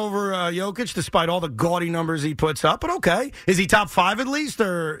 Durant over Jokic, despite all the gaudy numbers he puts up. But okay, is he top 5 at least,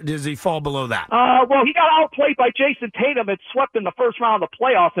 or does he fall below that? Well, he got outplayed by Jason Tatum and swept in the first round of the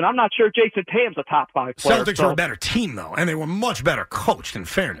playoffs, and I'm not sure Jason Tatum's a top 5 player. Celtics were a better team, though, and they were much better coached, in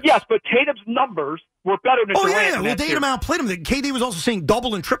fairness. Yes, but Tatum's numbers were better than Oh, Durant. yeah. in Well, that Tatum series. outplayed him. KD was also seeing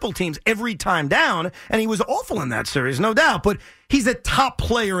double and triple teams every time down, and he was awful in that series, no doubt. But he's a top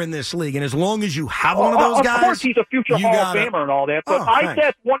player in this league, and as long as you have one of those guys... Of course, he's a future you Hall gotta- of Famer and all that, but Oh, I thanks.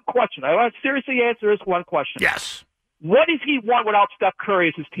 asked one question. I want to seriously answer this one question. Yes. What has he won without Steph Curry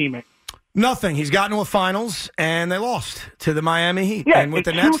as his teammate? Nothing. He's gotten to a finals, and they lost to the Miami Heat. Yeah, and with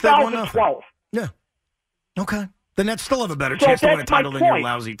the in Nets, they won nothing. 2012. Yeah. Okay. The Nets still have a better So chance to win a that's my title than your point.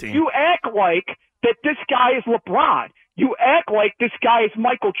 lousy team. You act like that this guy is LeBron. You act like this guy is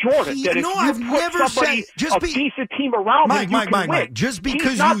Michael Jordan. He- that if no, you I've put never somebody, said- just a be- decent team around him, you can win. Mike. Just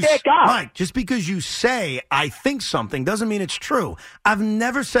because He's not you, that guy. Mike, just because you say I think something doesn't mean it's true. I've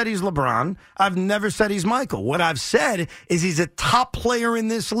never said he's LeBron. I've never said he's Michael. What I've said is he's a top player in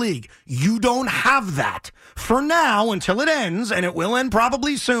this league. You don't have that. For now, until it ends, and it will end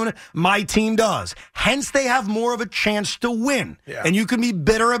probably soon, my team does. Hence, they have more of a chance to win. Yeah. And you can be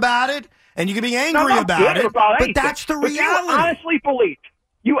bitter about it, and you can be I'm angry not about bitter it, about but anything. that's the But reality.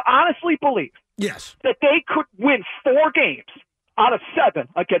 You honestly believe Yes. that they could win 4 games out of 7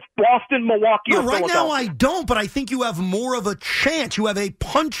 against Boston, Milwaukee, No, or right Philadelphia. now I don't, but I think you have more of a chance. You have a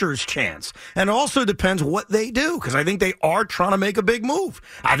puncher's chance. And it also depends what they do, because I think they are trying to make a big move.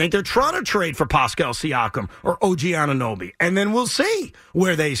 I think they're trying to trade for Pascal Siakam or OG Anunoby, and then we'll see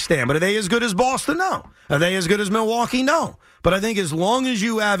where they stand. But are they as good as Boston? No. Are they as good as Milwaukee? No. But I think as long as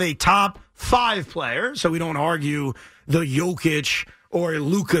you have a top 5 player, so we don't argue the Jokic or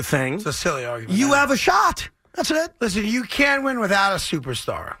Luka thing, It's a silly argument. you have a shot. That's it. Listen, you can't win without a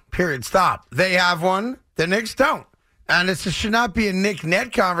superstar. Period. Stop. They have one. The Knicks don't. And it should not be a Nick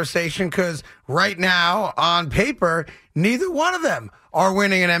Net conversation because right now, on paper, neither one of them are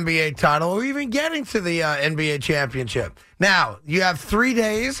winning an NBA title or even getting to the NBA championship. Now, you have 3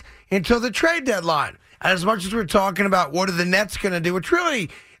 days until the trade deadline. And as much as we're talking about what are the Nets going to do, which really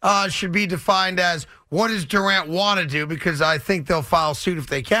should be defined as what does Durant want to do, because I think they'll file suit if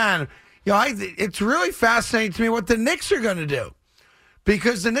they can. You know, it's really fascinating to me what the Knicks are going to do,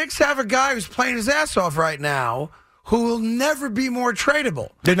 because the Knicks have a guy who's playing his ass off right now who will never be more tradable.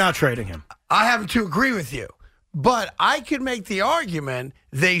 They're not trading him. I happen to agree with you, but I could make the argument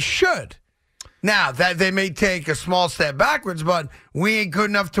they should. Now, that they may take a small step backwards, but we ain't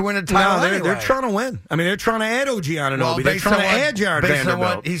good enough to win a title No, anyway. they're trying to win. I mean, they're trying to add OG Anunoby. They're trying to add Jared based on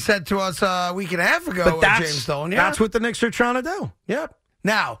Vanderbilt. what he said to us a week and a half ago, But James Stone. Yeah. that's what the Knicks are trying to do. Yep.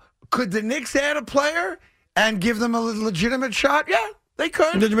 Now, could the Knicks add a player and give them a legitimate shot? Yeah, they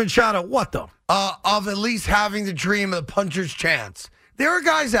could. Legitimate shot at what, though? Of at least having the dream of the puncher's chance. There are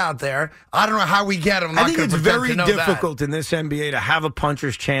guys out there. I don't know how we get them. I think it's very difficult in this NBA to have a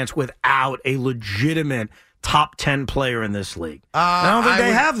puncher's chance without a legitimate top 10 player in this league. I don't think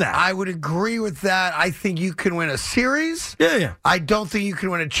they have that. I would agree with that. I think you can win a series. Yeah. I don't think you can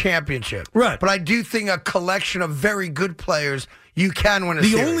win a championship. Right. But I do think a collection of very good players, you can win a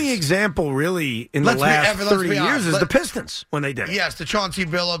series. The only example, really, in the last 30 years is the Pistons when they did it. Yes, the Chauncey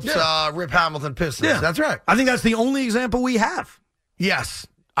Billups, Rip Hamilton Pistons. Yeah. That's right. I think that's the only example we have. Yes,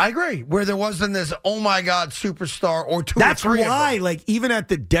 I agree. Where there wasn't this, oh my God, superstar or two That's or three why, of them. like, even at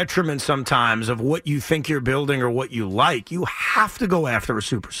the detriment sometimes of what you think you're building or what you like, you have to go after a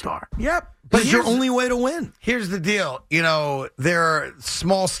superstar. Yep. But it's your only way to win. Here's the deal. You know, there are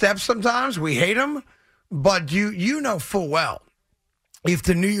small steps sometimes. We hate them. But you know full well, if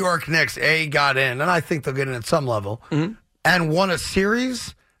the New York Knicks, got in, and I think they'll get in at some level, and won a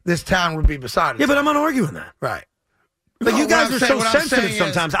series, this town would be beside itself. Yeah, but I'm not arguing that. Right. But No, you what guys I'm are saying- so what I'm sensitive saying is-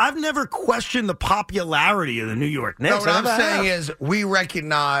 sometimes. I've never questioned the popularity of the New York Knicks. No, what I'm saying is we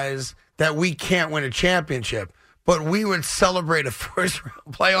recognize that we can't win a championship. but we would celebrate a first-round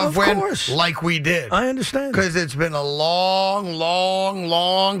playoff win like we did. I understand. Because it's been a long, long,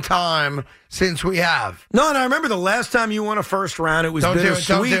 long time since we have. No, and I remember the last time you won a first round, it was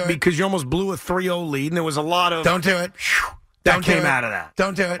bittersweet because you almost blew a 3-0 lead, and there was a lot of... Don't do it. That came out of that.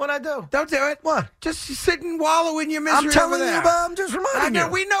 Don't do it. What'd I do? Don't do it. What? Just sit and wallow in your misery. I'm telling over there. you, I'm just reminding you.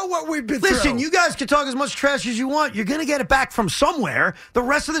 We know what we've been through. Listen, you guys can talk as much trash as you want. You're going to get it back from somewhere. The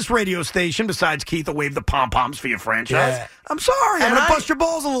rest of this radio station, besides Keith, will wave the pom-poms for your franchise. Yeah. I'm sorry. I'm And going to bust your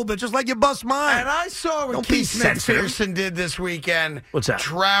balls a little bit, just like you bust mine. And I saw what Don't be Keith sensitive. McPherson did this weekend. What's that?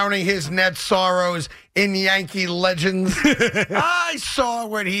 Drowning his net sorrows in Yankee legends. I saw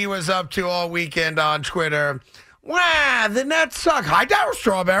what he was up to all weekend on Twitter. Wow, the Nets suck. Hi, Darryl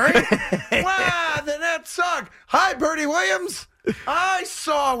Strawberry. Wow, the Nets suck. Hi, Bertie Williams. I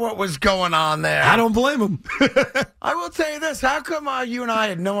saw what was going on there. I don't blame him. I will tell you this. How come you and I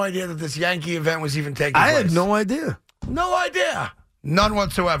had no idea that this Yankee event was even taking place? I had no idea. No idea. None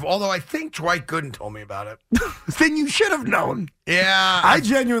whatsoever. Although I think Dwight Gooden told me about it. Then you should have known. Yeah. I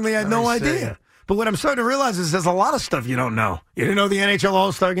genuinely had no see. idea. But what I'm starting to realize is there's a lot of stuff you don't know. You didn't know the NHL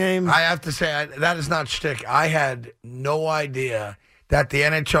All-Star Game? I have to say, that is not shtick. I had no idea that the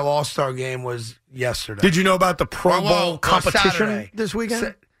NHL All-Star Game was yesterday. Did you know about the Pro Bowl competition Saturday. this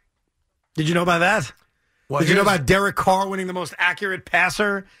weekend? Did you know about that? Well, Did you know about Derek Carr winning the most accurate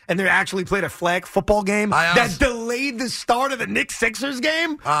passer, and they actually played a flag football game that delayed the start of the Knicks Sixers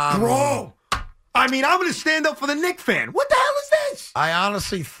game? Bro, I mean, I'm going to stand up for the Knicks fan. What the hell is this? I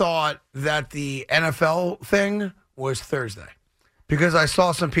honestly thought that the NFL thing was Thursday because I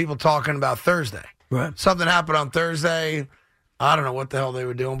saw some people talking about Thursday. Right. Something happened on Thursday. I don't know what the hell they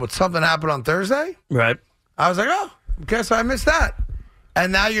were doing, but something happened on Thursday. Right. I was like, oh, guess I missed that.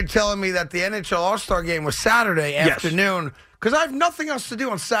 And now you're telling me that the NHL All-Star Game was Saturday afternoon because I have nothing else to do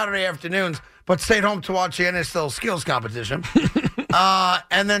on Saturday afternoons but stayed home to watch the NHL skills competition.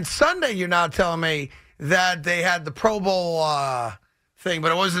 And then Sunday, you're now telling me that they had the Pro Bowl thing,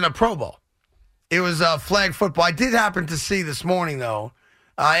 but it wasn't a Pro Bowl. It was flag football. I did happen to see this morning, though,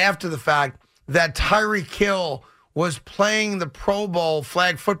 after the fact, that Tyreek Hill was playing the Pro Bowl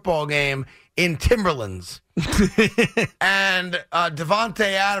flag football game in Timberlands. And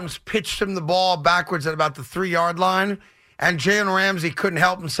Devontae Adams pitched him the ball backwards at about the 3-yard line. And Jalen Ramsey couldn't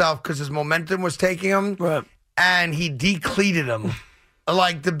help himself because his momentum was taking him. Right. And he decleated him.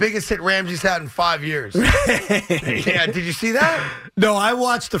 Like the biggest hit Ramsey's had in 5 years. Yeah, did you see that? No, I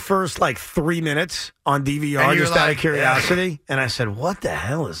watched the first 3 minutes on DVR just out of curiosity. And I said, what the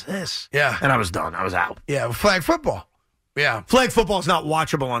hell is this? Yeah. And I was done. I was out. Yeah, flag football. Yeah. Flag football is not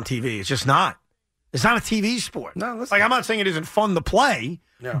watchable on TV. It's just not. It's not a TV sport. No, listen. I'm not saying it isn't fun to play,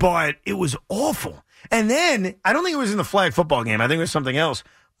 but it was awful. And then, I don't think it was in the flag football game. I think it was something else.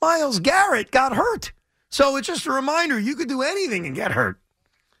 Myles Garrett got hurt. So it's just a reminder, you could do anything and get hurt.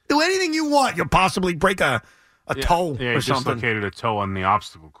 Do anything you want. You'll possibly break a toe or something. Dislocated a toe on the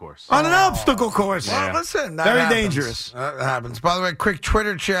obstacle course. On an obstacle course. Well, listen. That Very happens. dangerous. That happens. By the way, quick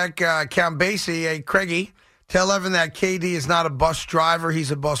Twitter check. Count Basie, hey, Craigie, tell Evan that KD is not a bus driver. He's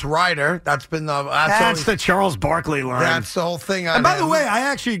a bus rider. That's been That's the Charles Barkley line. That's the whole thing. And by the way, I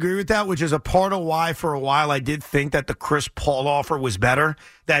actually agree with that, which is a part of why for a while I did think that the Chris Paul offer was better.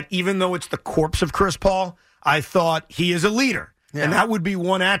 That even though it's the corpse of Chris Paul, I thought he is a leader. Yeah. And that would be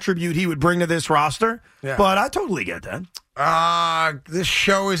one attribute he would bring to this roster. Yeah. But I totally get that. This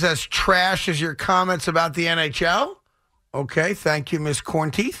show is as trash as your comments about the NHL. Okay, thank you, Miss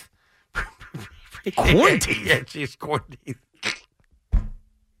Cornteeth. Cornteeth? Yeah, she's Cornteeth.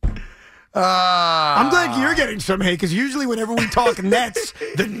 I'm glad you're getting some hate, because usually whenever we talk Nets,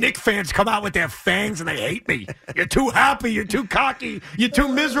 the Knicks fans come out with their fangs and they hate me. You're too happy. You're too cocky. You're too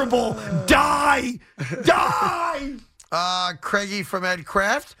miserable. Die. Die. Craigie from Ed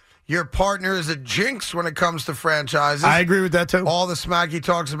Kraft, your partner is a jinx when it comes to franchises. I agree with that, too. All the smack he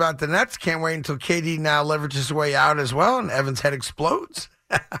talks about the Nets. Can't wait until KD now leverages his way out as well and Evan's head explodes.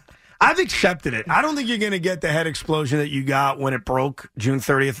 I've accepted it. I don't think you're going to get the head explosion that you got when it broke June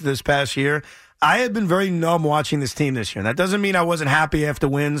 30th this past year. I have been very numb watching this team this year. And that doesn't mean I wasn't happy after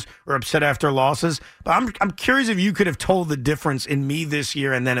wins or upset after losses. But I'm curious if you could have told the difference in me this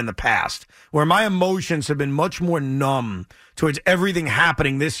year and then in the past, where my emotions have been much more numb towards everything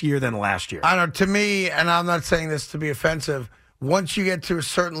happening this year than last year. I don't know. To me, and I'm not saying this to be offensive, once you get to a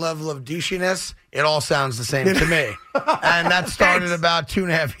certain level of douchiness, it all sounds the same to me. And that started about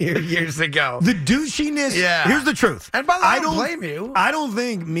 2.5 years ago. The douchiness, here's the truth. And by the way, I don't blame you. I don't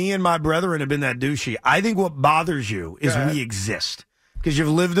think me and my brethren have been that douchey. I think what bothers you is we exist. Because you've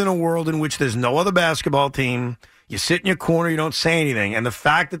lived in a world in which there's no other basketball team. You sit in your corner, you don't say anything. And the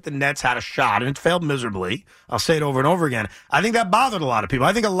fact that the Nets had a shot, and it failed miserably, I'll say it over and over again, I think that bothered a lot of people.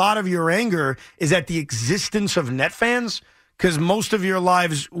 I think a lot of your anger is at the existence of Net fans, because most of your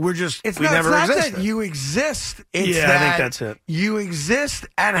lives were just, we never existed. It's not that you exist. It's I that think that's it. You exist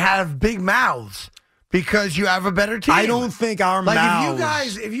and have big mouths because you have a better team. I don't think our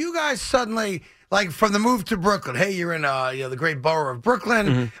mouths... If you guys suddenly... Like from the move to Brooklyn, hey, you're in the great borough of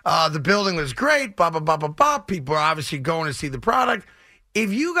Brooklyn. The building was great. Blah blah blah blah blah. People are obviously going to see the product.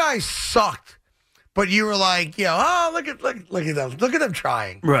 If you guys sucked, but you were like, look at them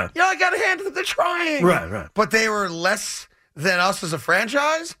trying. Right. I got to hand it. They're trying. Right. But they were less than us as a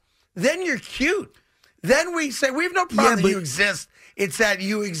franchise. Then you're cute. Then we say we have no problem that you exist. It's that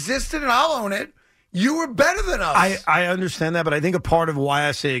you existed, and I'll own it. You were better than us. I understand that, but I think a part of why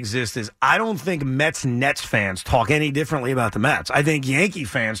I say exist is I don't think Nets fans talk any differently about the Mets. I think Yankee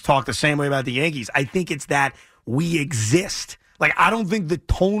fans talk the same way about the Yankees. I think it's that we exist. Like, I don't think the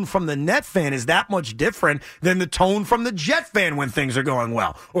tone from the Net fan is that much different than the tone from the Jet fan when things are going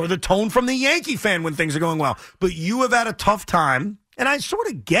well, or the tone from the Yankee fan when things are going well. But you have had a tough time, and I sort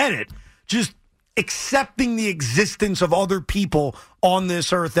of get it, just accepting the existence of other people on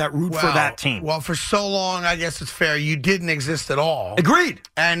this earth that root for that team. Well, for so long, I guess it's fair, you didn't exist at all. Agreed.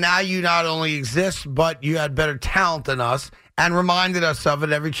 And now you not only exist, but you had better talent than us and reminded us of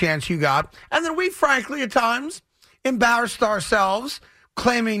it every chance you got. And then we, frankly, at times, embarrassed ourselves,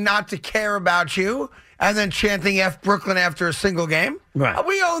 claiming not to care about you, and then chanting F Brooklyn after a single game. Right.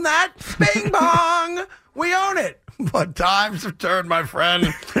 We own that. Bing bong. We own it. But times have turned, my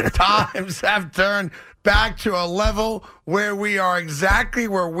friend. Times have turned back to a level where we are exactly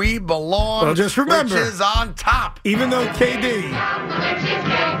where we belong. Well, just remember, which is on top. Even though KD...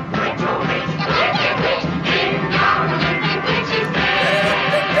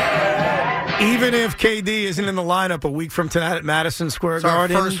 Even if KD isn't in the lineup a week from tonight at Madison Square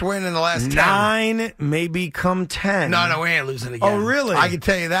Garden, our first win in the last 10. 9 may become 10. No, we ain't losing again. Oh, really? I can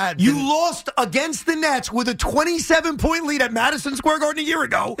tell you that. You lost against the Nets with a 27-point lead at Madison Square Garden a year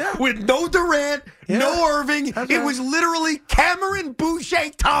ago with no Durant, no Irving. It was literally Cameron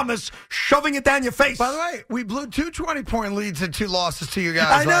Boucher-Thomas shoving it down your face. By the way, we blew 2 20-point leads and 2 losses to you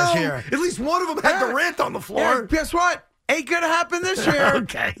guys last year. At least one of them had Durant on the floor. Yeah, guess what? Ain't going to happen this year.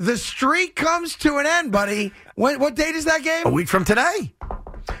 Okay. The streak comes to an end, buddy. What date is that game? A week from today.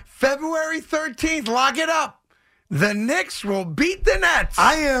 February 13th. Lock it up. The Knicks will beat the Nets.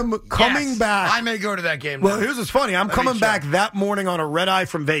 I am coming back. I may go to that game now. Well, here's what's funny. I'm coming back that morning on a red eye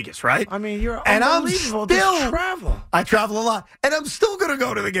from Vegas, right? I mean, you're and unbelievable. I'm still travel. I travel a lot. And I'm still going to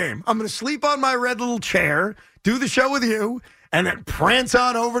go to the game. I'm going to sleep on my red little chair, do the show with you, and then prance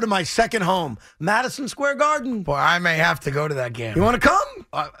on over to my second home, Madison Square Garden. Boy, I may have to go to that game. You want to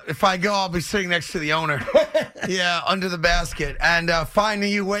come? If I go, I'll be sitting next to the owner. Yeah, under the basket. And finding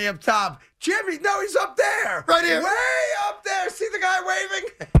you way up top. Jimmy, no, he's up there. Right here. Way up there. See the guy waving?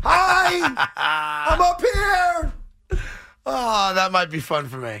 Hi. I'm up here. Oh, that might be fun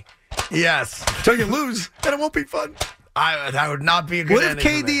for me. Yes. So you lose, and it won't be fun. That would not be a good ending.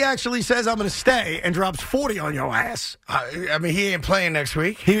 What if KD actually says, I'm going to stay, and drops 40 on your ass? I mean, he ain't playing next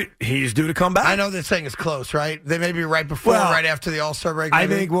week. He's due to come back. I know this thing is close, right? They may be right before, right after the All-Star break. I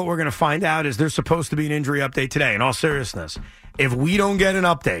think what we're going to find out is there's supposed to be an injury update today. In all seriousness, if we don't get an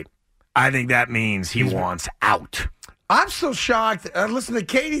update, I think that means he wants out. I'm still shocked. Listen, the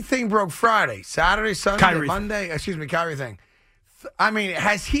KD thing broke Friday, Saturday, Sunday, Kyrie Monday. Kyrie thing. I mean,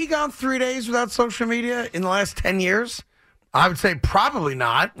 has he gone 3 days without social media in the last 10 years? I would say probably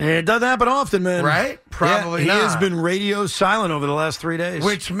not. It doesn't happen often, man. Right? Probably not. He has been radio silent over the last 3 days.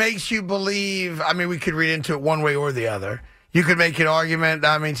 Which makes you believe, I mean, we could read into it one way or the other. You could make an argument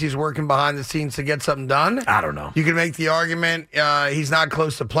that means he's working behind the scenes to get something done. I don't know. You could make the argument he's not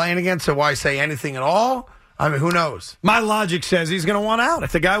close to playing again, so why say anything at all? I mean, who knows? My logic says he's going to want out.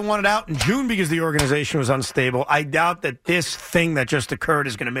 If the guy wanted out in June because the organization was unstable, I doubt that this thing that just occurred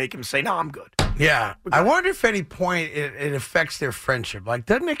is going to make him say, no, I'm good. Yeah. I wonder if at any point it affects their friendship. Like,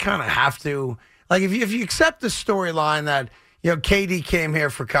 doesn't it kind of have to? Like, if you accept the storyline that, KD came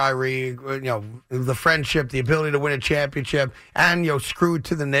here for Kyrie, the friendship, the ability to win a championship, and, screwed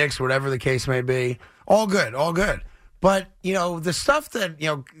to the Knicks, whatever the case may be, all good, all good. But, the stuff that,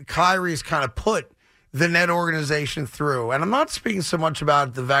 Kyrie's kind of put the Net organization through. And I'm not speaking so much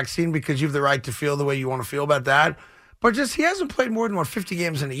about the vaccine because you have the right to feel the way you want to feel about that. But just he hasn't played more than, 50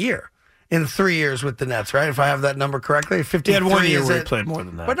 games in a year in 3 years with the Nets, right? If I have that number correctly. 53 he had 1 year where he played more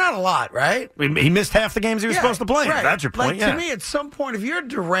than that. But not a lot, right? He missed half the games he was supposed to play. Right. That's your point, To me, at some point, if you're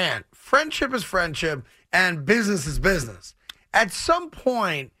Durant, friendship is friendship and business is business. At some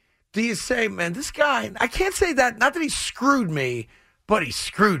point, do you say, man, this guy, I can't say that, not that he screwed me, but he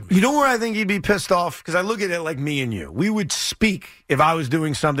screwed me. You know where I think he'd be pissed off? Because I look at it like me and you. We would speak if I was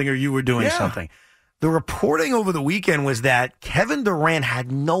doing something or you were doing something. The reporting over the weekend was that Kevin Durant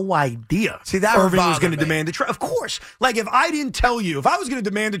had no idea Irving was going to demand a trade. Of course. Like, if I didn't tell you, if I was going to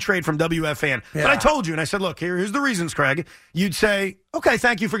demand a trade from WFAN, but I told you, and I said, look, here's the reasons, Craig, you'd say, okay,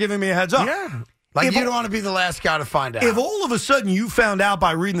 thank you for giving me a heads up. Yeah. Like, you don't want to be the last guy to find out. If all of a sudden you found out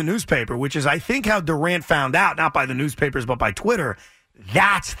by reading the newspaper, which is, I think, how Durant found out, not by the newspapers, but by Twitter,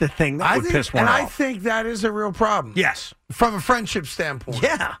 that's the thing that would piss one off. And I think that is a real problem. Yes. From a friendship standpoint.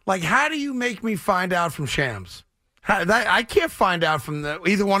 Yeah. Like, how do you make me find out from Shams? I can't find out from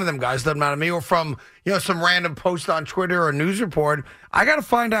either one of them guys, doesn't matter to me, or from some random post on Twitter or news report. I got to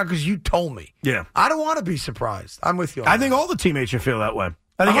find out because you told me. Yeah. I don't want to be surprised. I'm with you on I think all the teammates should feel that way.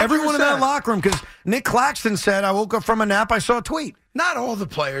 I think 100%. everyone in that locker room, because Nick Claxton said, I woke up from a nap, I saw a tweet. Not all the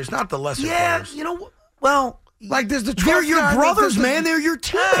players, not the lesser players. Like, there's the 12th they're your guy, brothers, man. They're your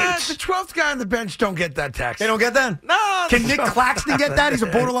teammates. The 12th guy on the bench don't get that text. They don't get that? No. Can Nick Claxton get that? He's a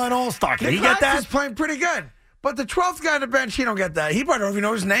borderline all-star. Can he get that? He's playing pretty good. But the 12th guy on the bench, he don't get that. He probably don't even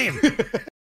know his name.